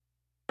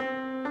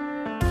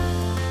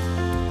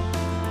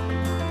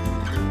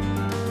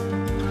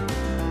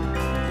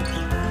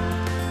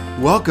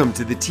Welcome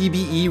to the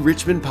TBE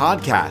Richmond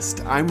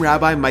podcast. I'm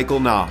Rabbi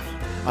Michael Knopf.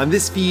 On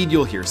this feed,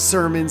 you'll hear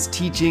sermons,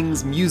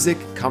 teachings, music,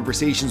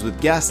 conversations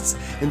with guests,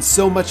 and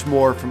so much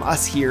more from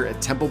us here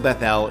at Temple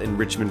Bethel in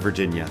Richmond,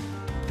 Virginia.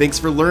 Thanks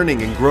for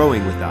learning and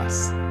growing with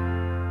us.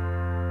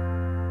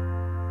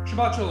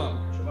 Shabbat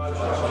Shalom. Shabbat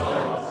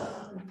Shalom.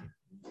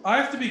 I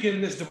have to begin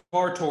this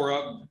Dvar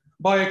Torah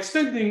by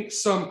extending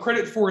some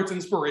credit for its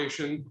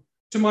inspiration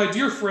to my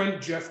dear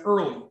friend Jeff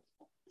Early.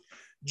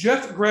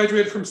 Jeff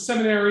graduated from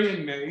seminary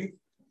in May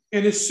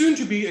and is soon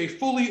to be a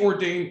fully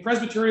ordained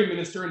Presbyterian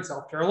minister in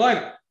South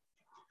Carolina.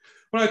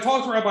 When I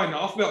talked to Rabbi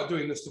Knopf about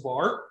doing this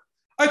Dvar,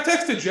 I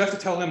texted Jeff to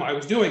tell him I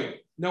was doing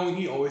it, knowing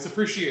he always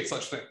appreciates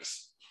such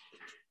things.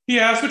 He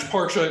asked which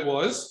parsha it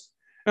was,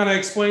 and I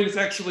explained it's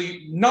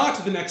actually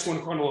not the next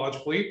one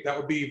chronologically. That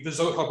would be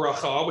V'zot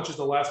HaBracha, which is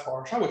the last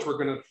parsha, which we're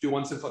going to do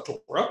on Dvar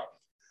Torah,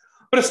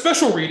 but a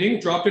special reading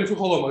dropped in for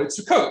Chol HaMoed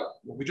Sukkot,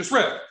 what we just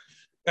read,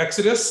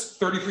 Exodus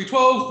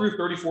 33:12 through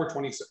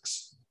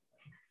 34:26.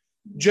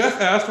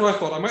 Jeff asked what I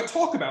thought I might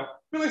talk about,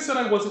 and I said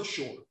I wasn't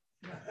sure.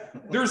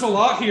 There's a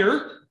lot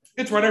here.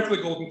 It's right after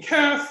the golden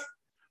calf.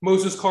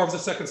 Moses carves a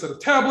second set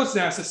of tablets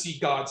and asks to see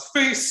God's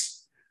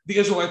face. The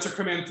Israelites are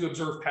commanded to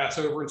observe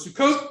Passover and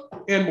Sukkot,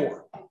 and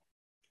more.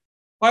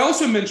 I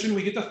also mentioned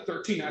we get the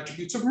 13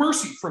 attributes of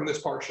mercy from this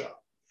parsha.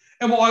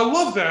 And while I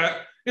love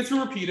that, it's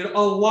been repeated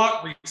a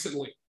lot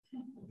recently.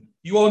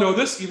 You all know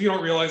this, even if you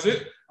don't realize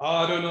it.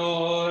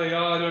 Adonai,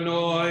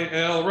 Adonai,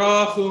 El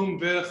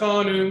Rachum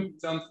V'Chanun.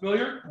 Sound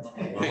familiar?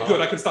 Okay, good,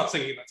 I can stop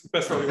singing. That's the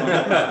best for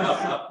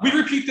everyone. We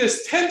repeat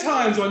this 10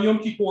 times on Yom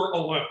Kippur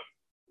alone.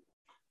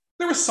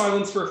 There was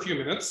silence for a few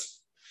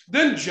minutes.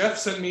 Then Jeff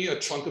sent me a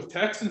chunk of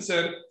text and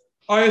said,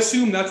 I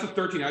assume that's the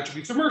 13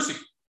 attributes of mercy.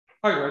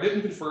 I read it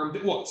and confirmed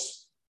it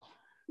was.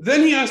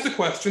 Then he asked a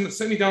question that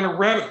sent me down a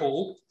rabbit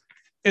hole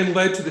and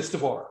led to this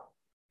Dvar.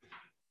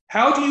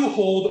 How do you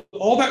hold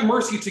all that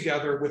mercy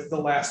together with the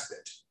last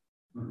bit?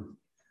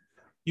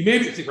 You may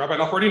be, Rabbi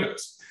Knopf already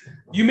knows.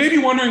 You may be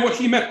wondering what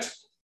he meant.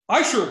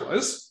 I sure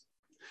was.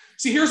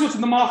 See, here's what's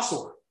in the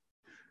Machzor.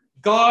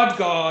 God,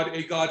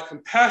 a God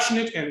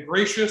compassionate and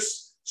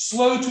gracious,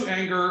 slow to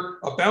anger,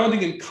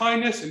 abounding in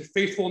kindness and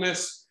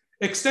faithfulness,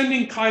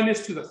 extending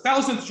kindness to the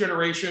 1,000th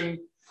generation,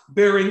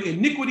 bearing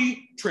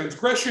iniquity,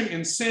 transgression,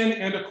 and sin,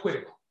 and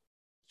acquitting.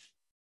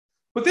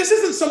 But this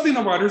isn't something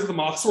the writers of the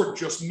Machzor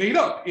just made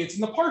up. It's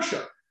in the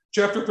Parsha,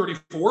 chapter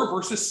 34,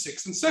 verses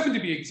 6 and 7 to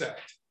be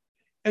exact.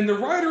 And the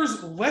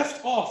writers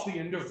left off the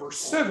end of verse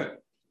 7.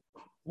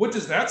 What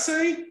does that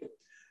say?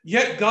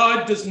 Yet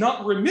God does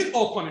not remit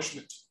all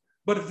punishment,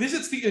 but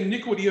visits the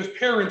iniquity of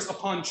parents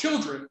upon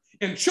children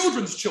and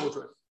children's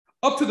children,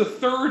 up to the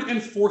 3rd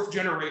and 4th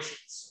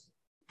generations.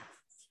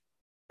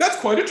 That's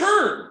quite a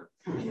turn.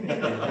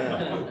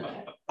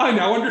 I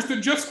now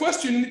understood Jeff's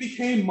question, and it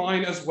became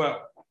mine as well.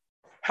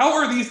 How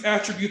are these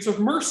attributes of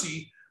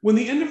mercy when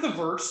the end of the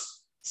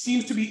verse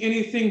seems to be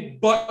anything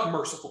but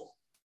merciful?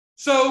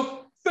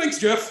 So, thanks,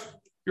 Jeff.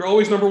 You're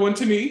always number one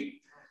to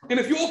me. And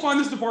if you all find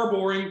this Dvar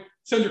boring,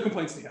 send your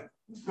complaints to him.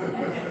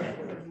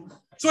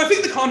 So I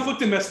think the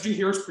conflict in messaging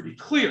here is pretty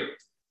clear.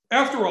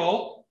 After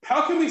all,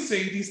 how can we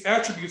say these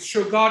attributes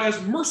show God as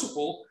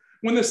merciful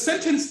when the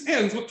sentence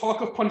ends with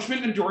talk of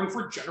punishment enduring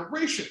for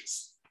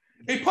generations?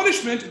 A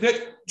punishment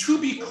that, to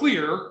be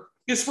clear,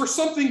 is for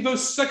something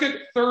those 2nd,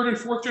 3rd, and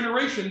 4th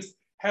generations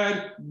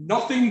had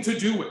nothing to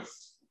do with.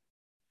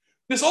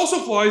 This also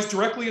flies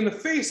directly in the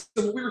face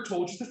of what we were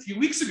told just a few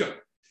weeks ago.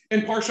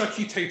 In Parsha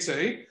Ki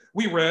Tetzei,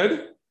 we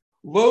read,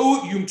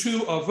 Lo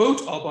yumtu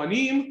avot al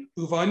banim,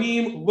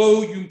 uvanim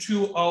lo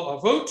yumtu al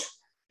avot,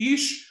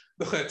 ish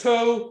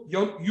b'cheto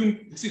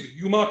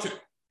yumatu.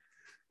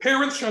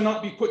 Parents shall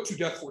not be put to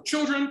death for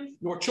children,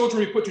 nor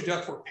children be put to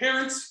death for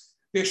parents.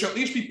 They shall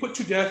each be put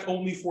to death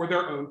only for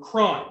their own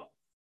crime.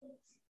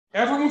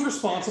 Everyone's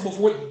responsible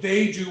for what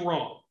they do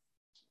wrong.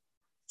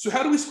 So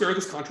how do we square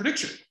this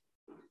contradiction?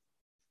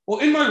 Well,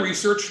 in my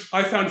research,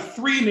 I found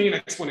 3 main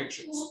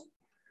explanations.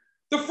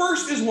 The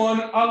first is one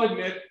I'll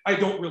admit I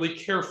don't really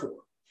care for.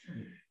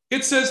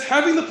 It says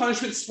having the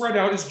punishment spread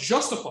out is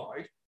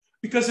justified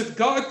because if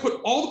God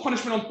put all the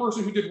punishment on the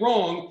person who did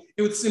wrong,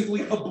 it would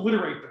simply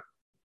obliterate them,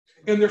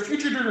 and their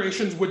future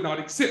generations would not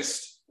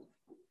exist.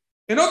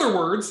 In other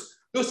words,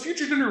 those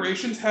future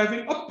generations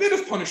having a bit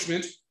of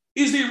punishment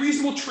is a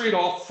reasonable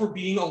trade-off for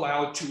being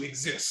allowed to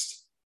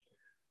exist.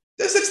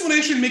 This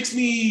explanation makes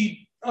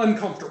me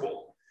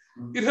uncomfortable.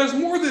 It has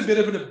more than a bit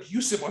of an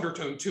abusive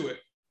undertone to it.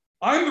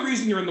 I'm the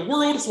reason you're in the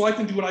world, so I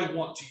can do what I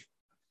want to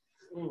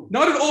you.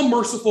 Not at all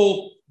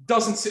merciful,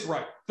 doesn't sit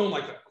right. Don't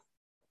like that.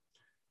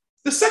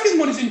 The second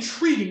one is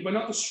intriguing, but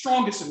not the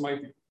strongest in my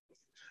view.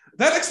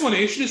 That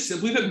explanation is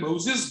simply that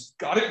Moses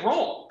got it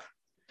wrong.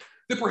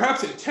 That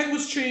perhaps intent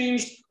was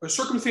changed, or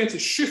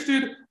circumstances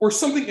shifted, or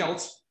something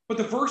else, but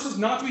the verse is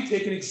not to be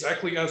taken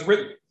exactly as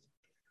written.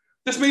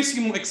 This may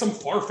seem like some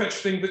far-fetched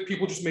thing that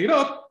people just made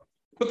up,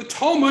 but the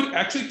Talmud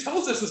actually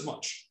tells us as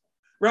much.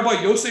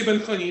 Rabbi Yosef ben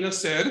Chanina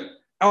said,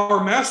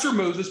 our master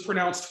Moses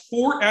pronounced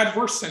 4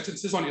 adverse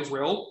sentences on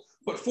Israel,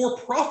 but 4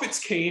 prophets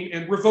came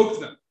and revoked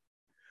them.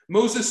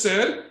 Moses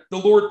said, the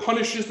Lord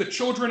punishes the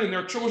children and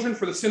their children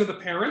for the sin of the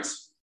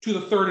parents to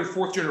the third and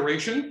fourth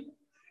generation.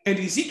 And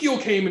Ezekiel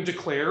came and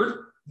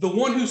declared, the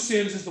one who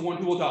sins is the one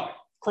who will die,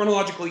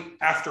 chronologically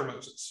after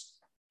Moses.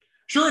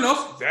 Sure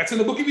enough, that's in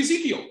the book of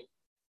Ezekiel,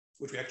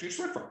 which we actually just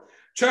read from.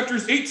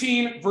 Chapters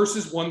 18,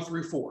 verses 1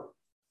 through 4.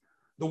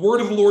 The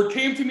word of the Lord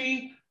came to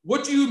me.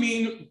 What do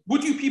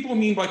you people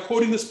mean by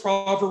quoting this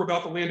proverb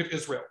about the land of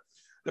Israel?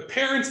 The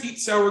parents eat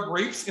sour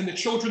grapes and the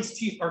children's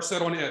teeth are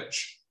set on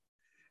edge.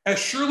 As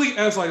surely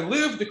as I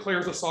live,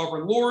 declares the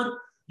sovereign Lord,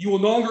 you will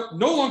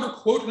no longer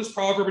quote this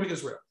proverb in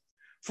Israel.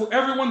 For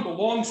everyone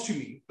belongs to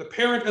me, the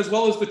parent as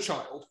well as the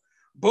child.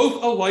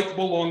 Both alike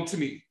belong to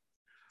me.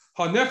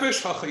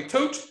 Ha-nefesh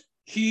ha-chetot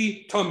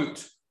hi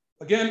tamut.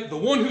 Again, the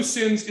one who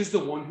sins is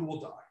the one who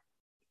will die.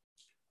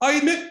 I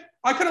admit,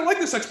 I kind of like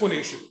this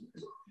explanation.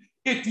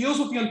 It deals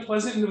with the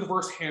unpleasant end of the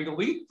verse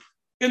handily.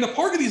 And the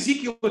part of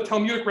Ezekiel the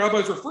Talmudic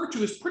rabbis refer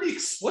to is pretty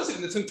explicit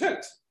in its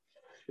intent.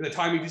 In the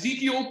time of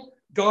Ezekiel,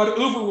 God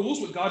overrules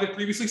what God had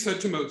previously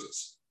said to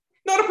Moses.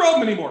 Not a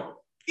problem anymore.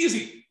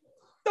 Easy.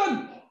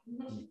 Done.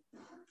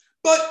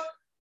 But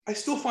I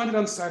still find it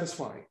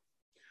unsatisfying.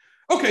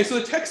 Okay, so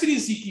the text in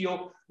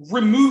Ezekiel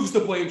removes the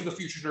blame to the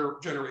future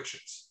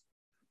generations.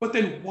 But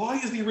then why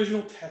is the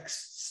original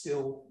text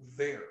still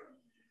there?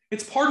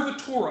 It's part of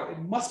the Torah. It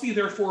must be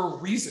there for a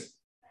reason.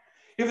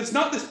 If it's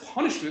not this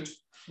punishment,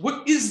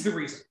 what is the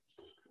reason?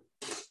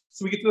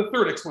 So we get to the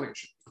third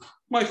explanation,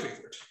 my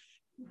favorite.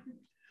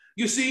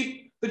 You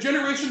see, the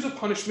generations of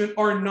punishment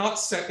are not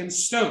set in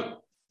stone.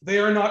 They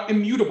are not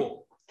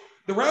immutable.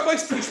 The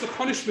rabbis teach the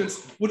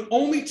punishments would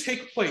only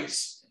take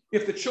place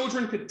if the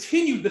children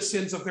continued the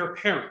sins of their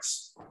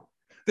parents.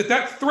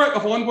 That threat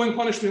of ongoing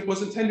punishment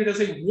was intended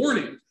as a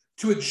warning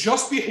to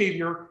adjust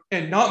behavior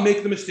and not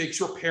make the mistakes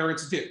your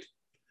parents did.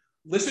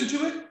 Listen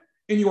to it,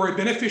 and you are a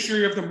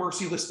beneficiary of the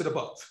mercy listed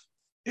above.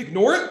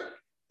 Ignore it,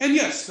 and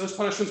yes, those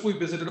punishments will be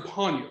visited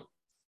upon you.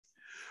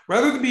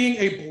 Rather than being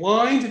a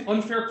blind and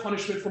unfair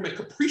punishment from a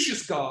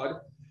capricious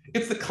God,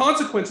 it's the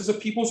consequences of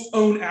people's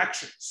own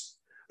actions,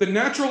 the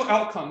natural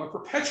outcome of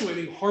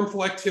perpetuating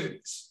harmful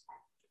activities.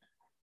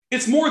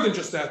 It's more than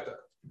just that, though.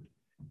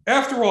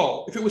 After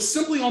all, if it was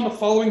simply on the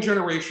following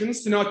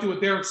generations to not do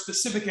what their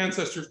specific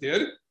ancestors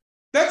did,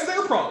 that's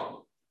their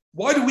problem.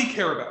 Why do we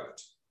care about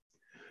it?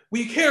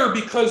 We care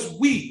because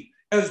we,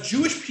 as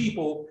Jewish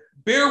people,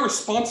 bear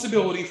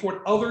responsibility for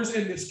what others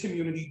in this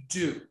community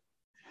do.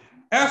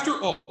 After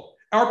all,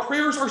 our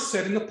prayers are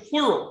said in the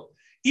plural,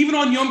 even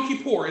on Yom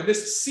Kippur, in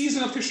this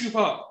season of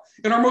Teshuvah.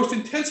 In our most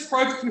intense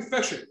private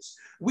confessions,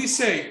 we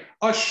say,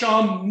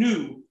 Asham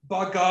nu,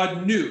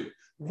 Bagad nu.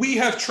 We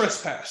have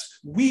trespassed.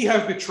 We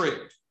have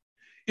betrayed.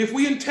 If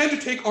we intend to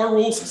take our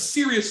roles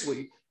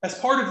seriously as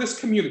part of this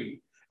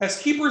community,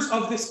 as keepers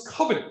of this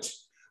covenant,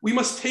 we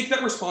must take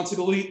that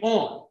responsibility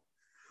on.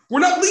 We're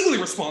not legally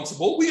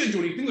responsible. We didn't do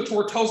anything. The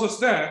Torah tells us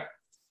that.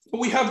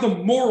 But we have the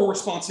moral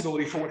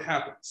responsibility for what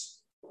happens.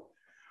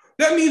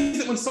 That means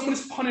that when someone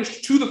is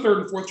punished to the third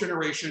and fourth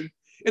generation,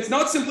 it's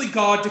not simply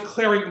God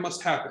declaring it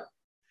must happen.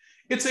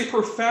 It's a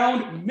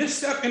profound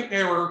misstep and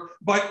error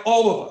by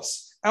all of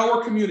us,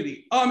 our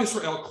community, Am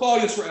Yisrael, Klal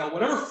Yisrael,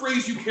 whatever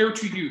phrase you care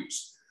to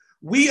use.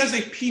 We as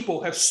a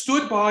people have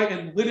stood by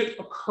and let it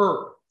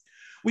occur.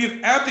 We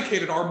have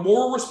abdicated our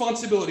moral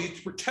responsibility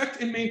to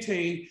protect and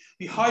maintain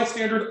the high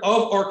standard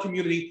of our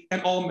community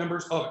and all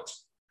members of it.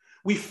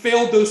 We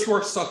failed those who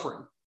are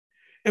suffering.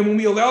 And when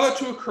we allow that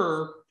to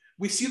occur,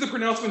 we see the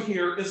pronouncement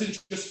here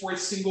isn't just for a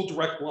single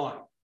direct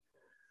line.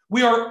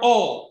 We are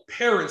all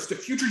parents to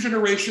future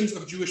generations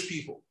of Jewish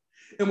people,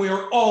 and we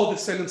are all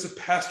descendants of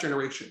past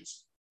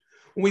generations.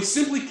 When we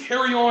simply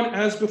carry on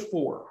as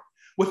before,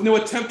 with no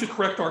attempt to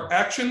correct our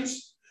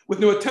actions, with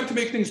no attempt to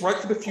make things right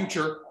for the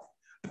future,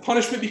 the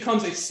punishment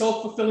becomes a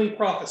self-fulfilling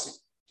prophecy,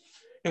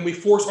 and we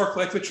force our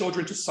collective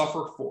children to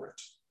suffer for it.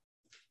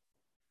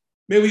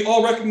 May we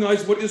all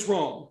recognize what is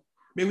wrong.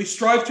 May we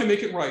strive to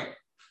make it right.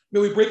 May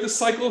we break the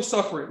cycle of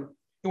suffering,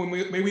 and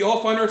may we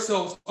all find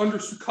ourselves under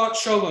Sukkot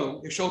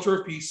Shalom, a shelter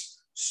of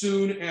peace,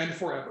 soon and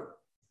forever.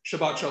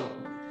 Shabbat Shalom.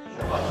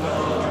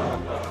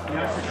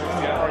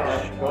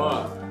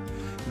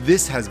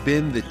 This has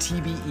been the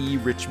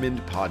TBE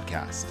Richmond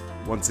podcast.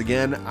 Once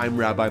again, I'm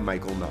Rabbi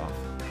Michael Knopf.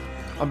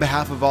 On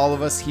behalf of all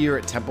of us here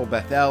at Temple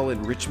Bethel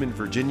in Richmond,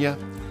 Virginia,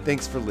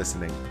 thanks for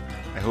listening.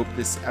 I hope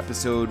this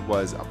episode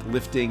was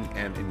uplifting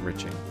and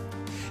enriching.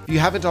 If you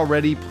haven't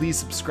already, please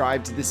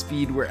subscribe to this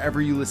feed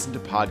wherever you listen to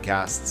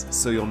podcasts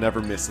so you'll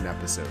never miss an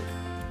episode.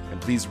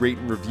 And please rate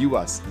and review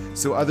us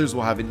so others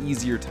will have an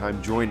easier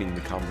time joining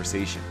the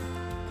conversation.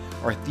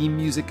 Our theme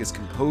music is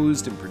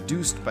composed and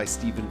produced by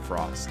Stephen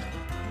Frost.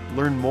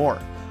 Learn more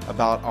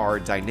about our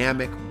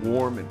dynamic,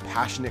 warm, and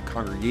passionate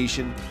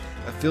congregation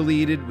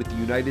affiliated with the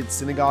United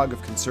Synagogue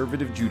of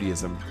Conservative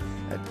Judaism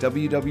at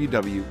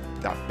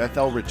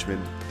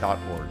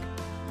www.bethelrichmond.org.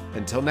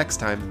 Until next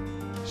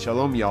time,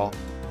 Shalom, y'all.